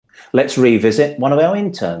let's revisit one of our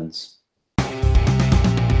interns.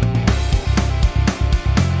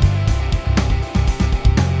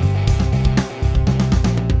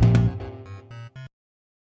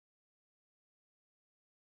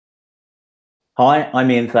 Hi, I'm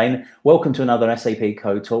Ian Thane. Welcome to another SAP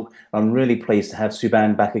Code Talk. I'm really pleased to have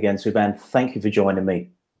Subhan back again. Subhan, thank you for joining me.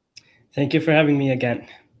 Thank you for having me again.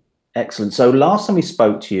 Excellent. So last time we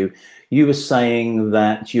spoke to you, you were saying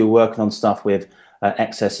that you were working on stuff with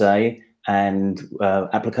XSA and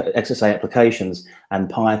XSA applications and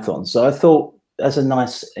Python. So I thought that's a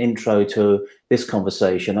nice intro to this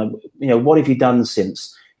conversation. What have you done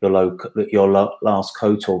since your last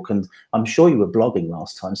Code Talk? And I'm sure you were blogging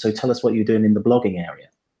last time. So tell us what you're doing in the blogging area.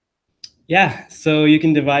 Yeah, so you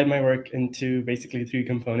can divide my work into basically 3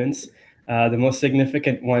 components. The most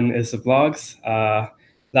significant one is the blogs.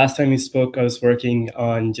 Last time we spoke, I was working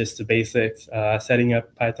on just the basics, setting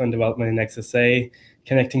up Python development in XSA,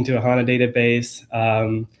 connecting to a HANA database,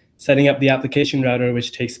 setting up the application router,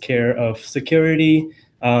 which takes care of security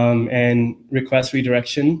and request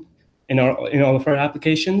redirection in all of our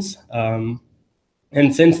applications. And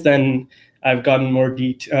since then, I've gotten more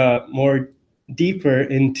deeper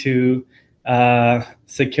into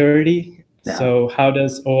security. Yeah. So how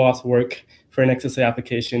does OAuth work for an XSA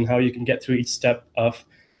application? How you can get through each step of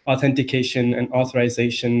authentication and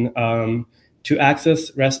authorization to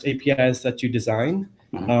access REST APIs that you design.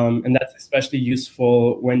 Mm-hmm. And that's especially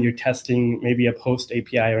useful when you're testing maybe a post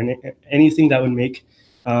API or anything that would make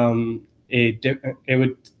it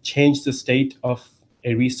would change the state of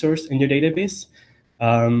a resource in your database.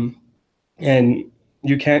 And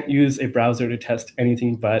you can't use a browser to test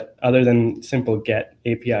anything but other than simple get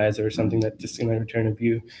APIs or something that just return a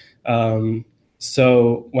view.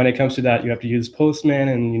 So when it comes to that, you have to use Postman,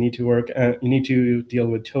 and you need to deal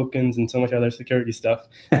with tokens and so much other security stuff.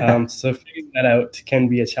 So figuring that out can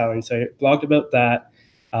be a challenge. So I blogged about that.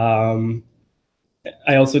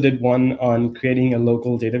 I also did one on creating a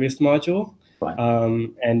local database module. Right.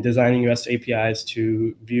 And designing REST APIs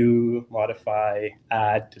to view, modify,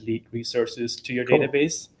 add, delete resources to your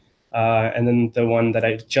database. And then the one that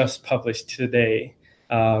I just published today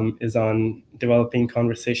is on developing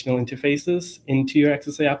conversational interfaces into your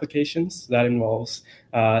XSA applications. That involves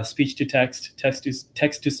speech to text, text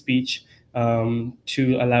to speech,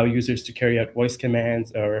 to allow users to carry out voice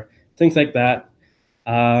commands or things like that.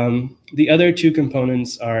 The other 2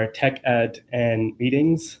 components are tech ed and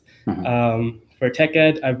meetings. Mm-hmm. For tech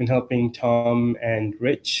ed, I've been helping Tom and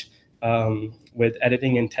Rich with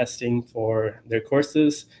editing and testing for their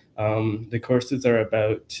courses. The courses are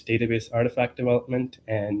about database artifact development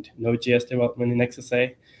and Node.js development in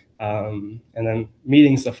XSA. And then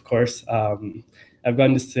meetings, of course. I've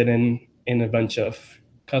gotten to sit in a bunch of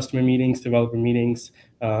customer meetings, developer meetings,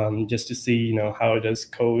 just to see, how does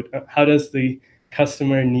the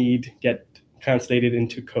customer need get translated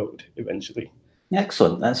into code eventually.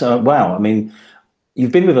 Excellent. That's wow. I mean,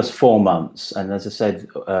 you've been with us 4 months, and as I said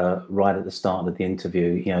right at the start of the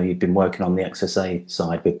interview, you've been working on the XSA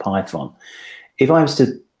side with Python. If I was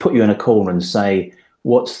to put you in a corner and say,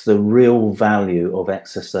 what's the real value of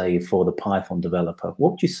XSA for the Python developer,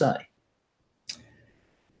 what would you say?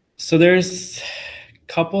 So there's a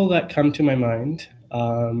couple that come to my mind.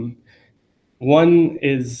 One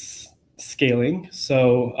is scaling.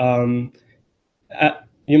 So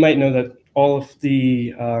you might know that all of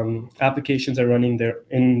the applications are running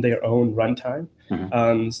in their own runtime.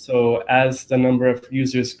 Mm-hmm. So as the number of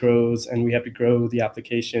users grows and we have to grow the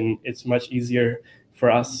application, it's much easier for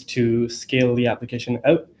us to scale the application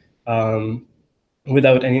out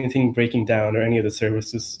without anything breaking down or any of the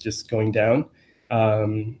services just going down.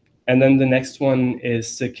 And then the next one is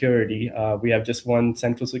security. We have just one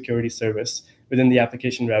central security service within the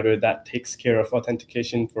application router that takes care of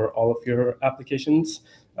authentication for all of your applications.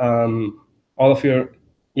 All of your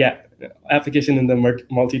application in the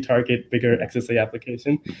multi-target bigger XSA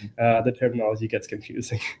application. The terminology gets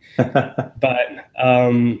confusing. But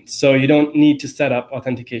so you don't need to set up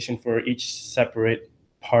authentication for each separate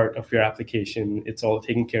part of your application. It's all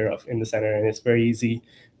taken care of in the center, and it's very easy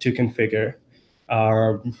to configure.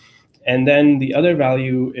 And then the other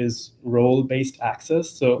value is role-based access.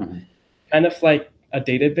 So kind of like a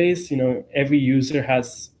database, every user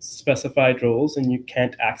has specified roles, and you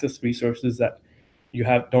can't access resources that you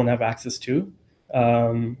don't have access to,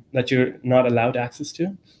 that you're not allowed access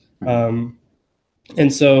to. And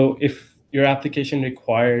so if your application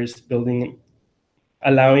requires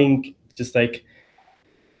allowing just like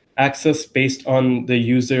access based on the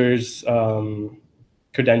user's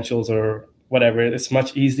credentials or whatever, it's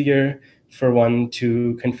much easier for one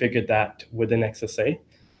to configure that within XSA.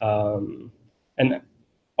 And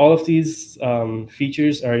all of these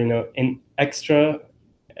features are, in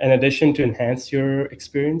addition to enhance your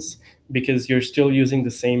experience, because you're still using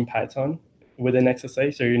the same Python within XSA.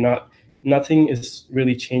 So nothing is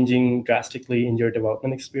really changing drastically in your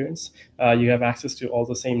development experience. You have access to all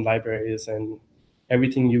the same libraries and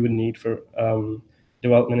everything you would need for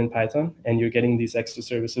development in Python, and you're getting these extra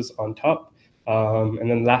services on top. And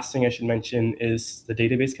then last thing I should mention is the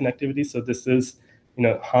database connectivity. So this is,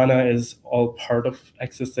 HANA is all part of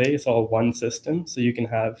XSA. It's all one system. So you can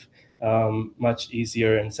have much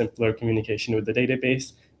easier and simpler communication with the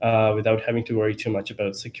database without having to worry too much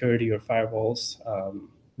about security or firewalls.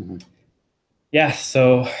 Yeah,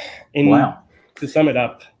 so to sum it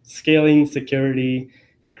up, scaling, security,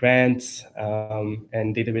 grants,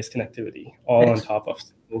 and database connectivity, all on top of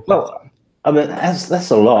Python. I mean, that's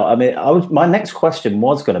a lot. I mean, my next question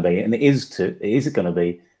was going to be, and it is going to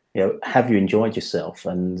be, have you enjoyed yourself,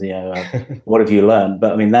 and what have you learned?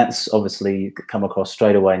 But I mean, that's obviously come across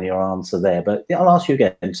straight away in your answer there. But I'll ask you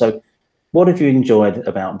again. So, what have you enjoyed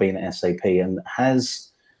about being at SAP, and has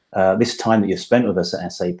this time that you've spent with us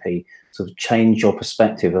at SAP sort of changed your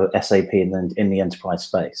perspective of SAP in the enterprise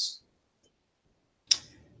space?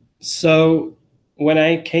 So when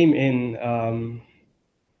I came in,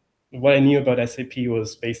 what I knew about SAP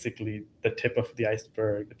was basically the tip of the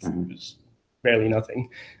iceberg. It was barely nothing.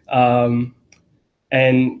 And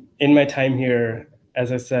in my time here,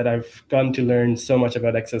 as I said, I've gotten to learn so much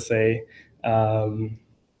about XSA.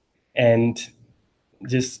 And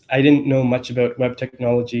just, I didn't know much about web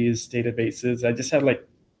technologies, databases. I just had like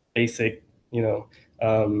basic,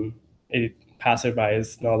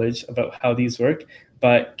 passerby's knowledge about how these work.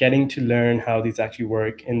 But getting to learn how these actually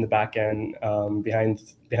work in the back end, behind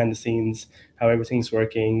the scenes, how everything's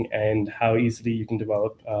working, and how easily you can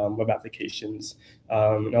develop web applications,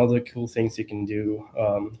 and all the cool things you can do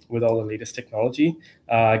with all the latest technology.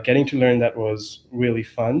 Getting to learn that was really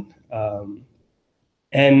fun.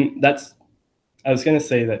 And I was going to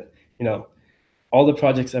say that, all the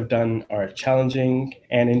projects I've done are challenging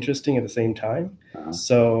and interesting at the same time.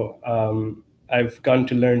 So I've gotten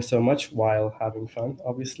to learn so much while having fun,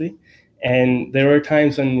 obviously. And there were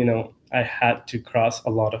times when, I had to cross a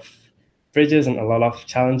lot of bridges and a lot of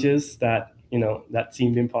challenges that, that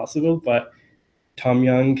seemed impossible. But Tom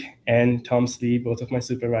Young and Tom Slee, both of my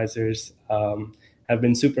supervisors, have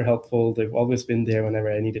been super helpful. They've always been there whenever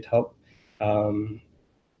I needed help. And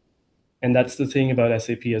that's the thing about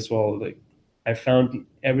SAP as well. Like, I found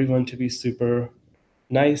everyone to be super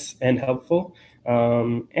nice and helpful,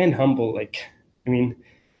 and humble. Like, I mean,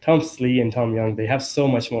 Tom Slee and Tom Young, they have so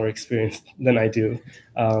much more experience than I do.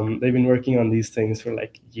 They've been working on these things for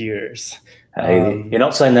like years. Hey, you're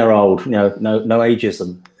not saying they're old. No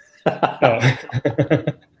ageism. No.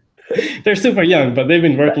 They're super young, but they've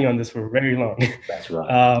been working on this for very long. That's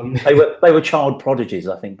right. They were child prodigies,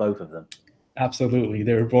 I think, both of them. Absolutely.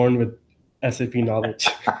 They were born with SAP knowledge.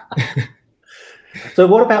 So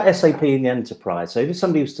what about SAP in the enterprise? So if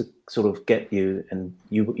somebody was to sort of get you and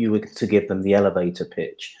you were to give them the elevator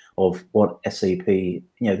pitch of what SAP,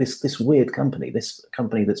 this weird company, this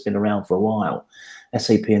company that's been around for a while, what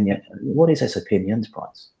is SAP in the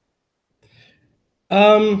enterprise?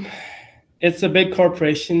 It's a big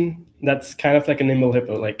corporation that's kind of like a nimble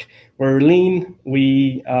hippo. Like, we're lean,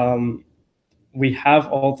 we have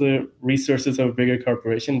all the resources of a bigger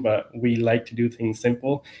corporation, but we like to do things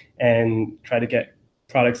simple and try to get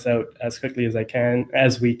products out as quickly as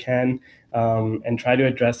we can, and try to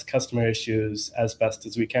address customer issues as best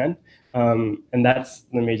as we can. And that's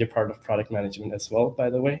the major part of product management as well, by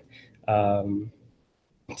the way.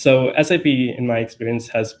 So SAP, in my experience,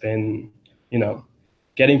 has been,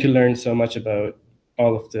 getting to learn so much about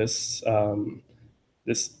all of this,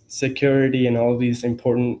 this security and all these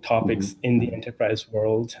important topics in the enterprise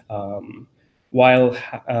world, while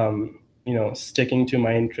sticking to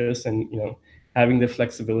my interests and having the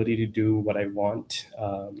flexibility to do what I want,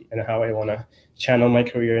 and how I want to channel my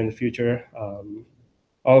career in the future.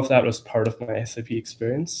 All of that was part of my SAP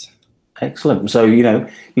experience. Excellent. So,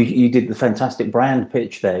 you did the fantastic brand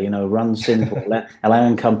pitch there, run simple,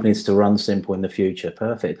 allowing companies to run simple in the future.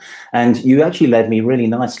 Perfect. And you actually led me really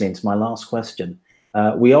nicely into my last question.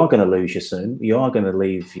 We are going to lose you soon. You are going to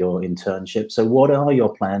leave your internship. So what are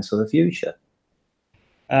your plans for the future?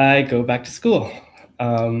 I go back to school.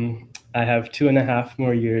 I have 2.5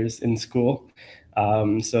 more years in school.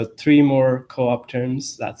 So 3 more co-op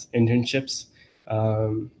terms, that's internships,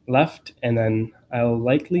 left. And then I'll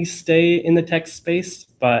likely stay in the tech space,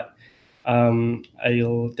 but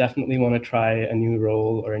I'll definitely want to try a new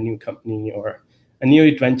role or a new company or a new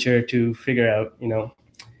adventure to figure out,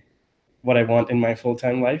 what I want in my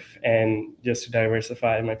full-time life and just to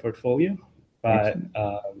diversify my portfolio. But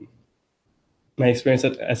my experience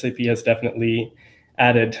at SAP has definitely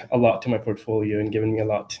added a lot to my portfolio and given me a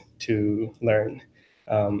lot to learn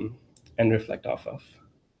and reflect off of.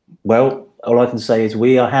 Well, all I can say is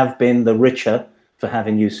we have been the richer for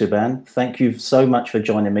having you, Subhan. Thank you so much for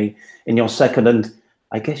joining me in your second and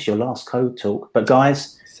I guess your last code talk. But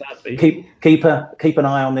guys, sadly, keep an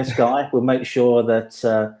eye on this guy. We'll make sure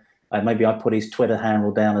that maybe I put his Twitter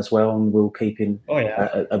handle down as well, and we'll keep him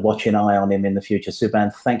a watching eye on him in the future.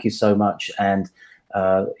 Subhan, thank you so much, and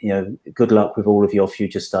good luck with all of your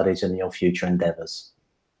future studies and your future endeavors.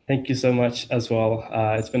 Thank you so much as well.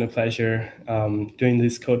 It's been a pleasure doing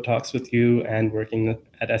these code talks with you and working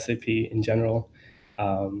at SAP in general.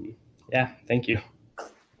 Yeah, thank you.